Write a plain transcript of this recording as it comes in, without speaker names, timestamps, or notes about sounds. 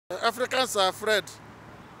Africans are afraid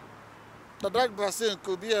that vaccine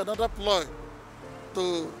could be another ploy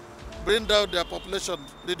to bring down their population,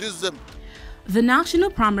 reduce them. The National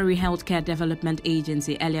Primary Healthcare Development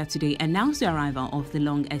Agency earlier today announced the arrival of the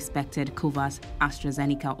long-expected COVAX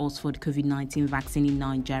AstraZeneca Oxford COVID-19 vaccine in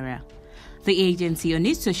Nigeria. The agency on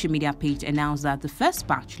its social media page announced that the first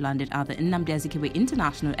batch landed at the Nnamdi Azikiwe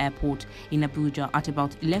International Airport in Abuja at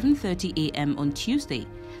about 11:30 a.m. on Tuesday,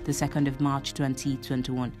 the 2nd of March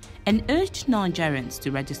 2021, and urged Nigerians to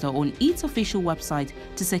register on its official website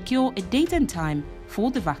to secure a date and time for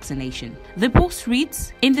the vaccination. The post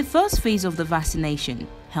reads, "In the first phase of the vaccination,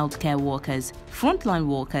 healthcare workers, frontline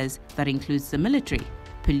workers, that includes the military,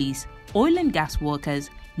 police, oil and gas workers,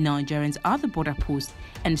 Nigerians at the border posts,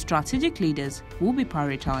 and strategic leaders will be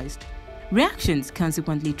prioritized." Reactions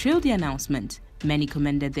consequently trailed the announcement. Many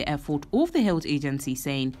commended the effort of the health agency,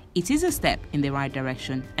 saying it is a step in the right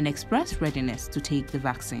direction and expressed readiness to take the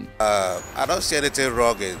vaccine. I don't see anything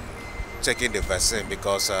wrong in taking the vaccine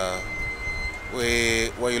because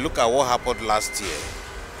when you look at what happened last year,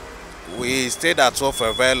 we stayed at home for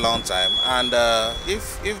a very long time, and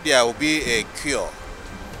if there will be a cure,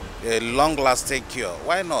 a long-lasting cure,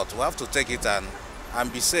 why not? We have to take it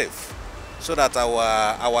and be safe, so that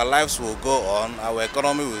our lives will go on, our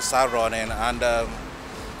economy will start running, and our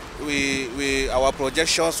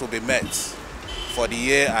projections will be met for the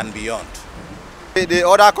year and beyond. The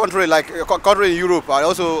other country, like country in Europe, are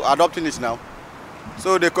also adopting it now.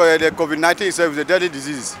 So the COVID-19 itself is a deadly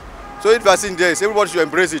disease. So if vaccine there, everybody should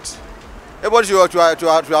embrace it. Everybody should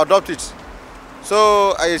to adopt it.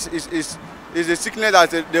 So it's a sickness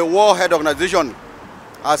that the World Health Organization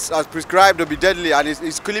has prescribed to be deadly, and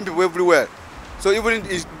it's killing people everywhere. So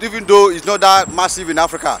even though it's not that massive in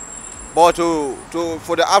Africa, but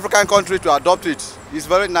for the African country to adopt it, it's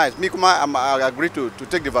very nice. I agree to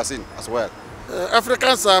take the vaccine as well.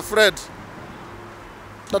 Africans are afraid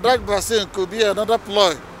that vaccine could be another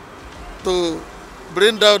ploy to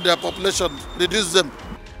bring down their population, reduce them.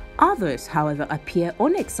 Others, however, appear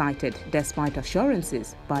unexcited despite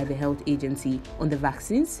assurances by the health agency on the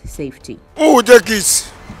vaccine's safety. Who will take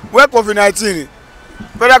it? Where COVID-19?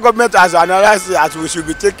 Federal government has analyzed that we should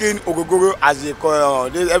be taking Ogogoro as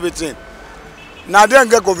everything. Now they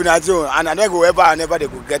get COVID-19 and they go ever and ever they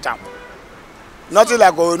could get them. Nothing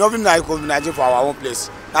like COVID-19 for our own place.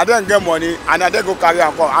 Now they get money and they go carry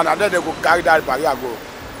and come, and then they go carry that barrier go.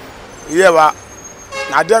 Yeah,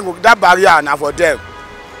 now they go that barrier now for them.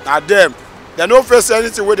 Now them, they don't face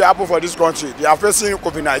anything where they happen for this country. They are facing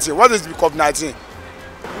COVID-19. What is COVID-19?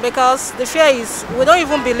 Because the fear is we don't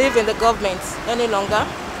even believe in the government any longer.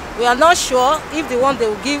 We are not sure if the one they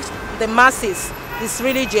will give the masses is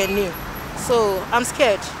really genuine. So I'm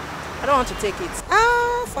scared. I don't want to take it.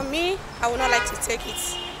 For me, I would not like to take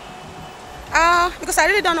it. Because I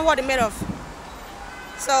really don't know what they're made of.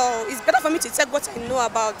 So it's better for me to take what I know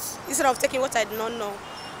about instead of taking what I do not know.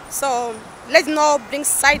 So let's not bring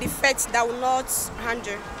side effects that will not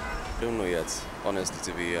handle. I don't know yet, honestly,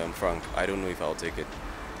 to be frank. I don't know if I'll take it.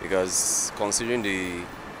 Because considering the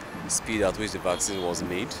speed at which the vaccine was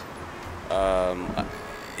made,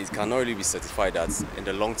 it cannot really be certified that in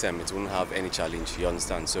the long term it won't have any challenge, you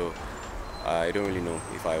understand? So I don't really know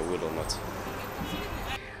if I will or not.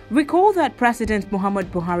 Recall that President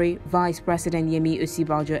Muhammad Buhari, Vice President Yemi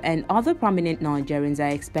Osibanjo, and other prominent Nigerians are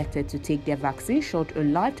expected to take their vaccine shot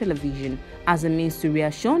on live television as a means to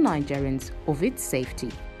reassure Nigerians of its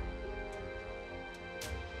safety.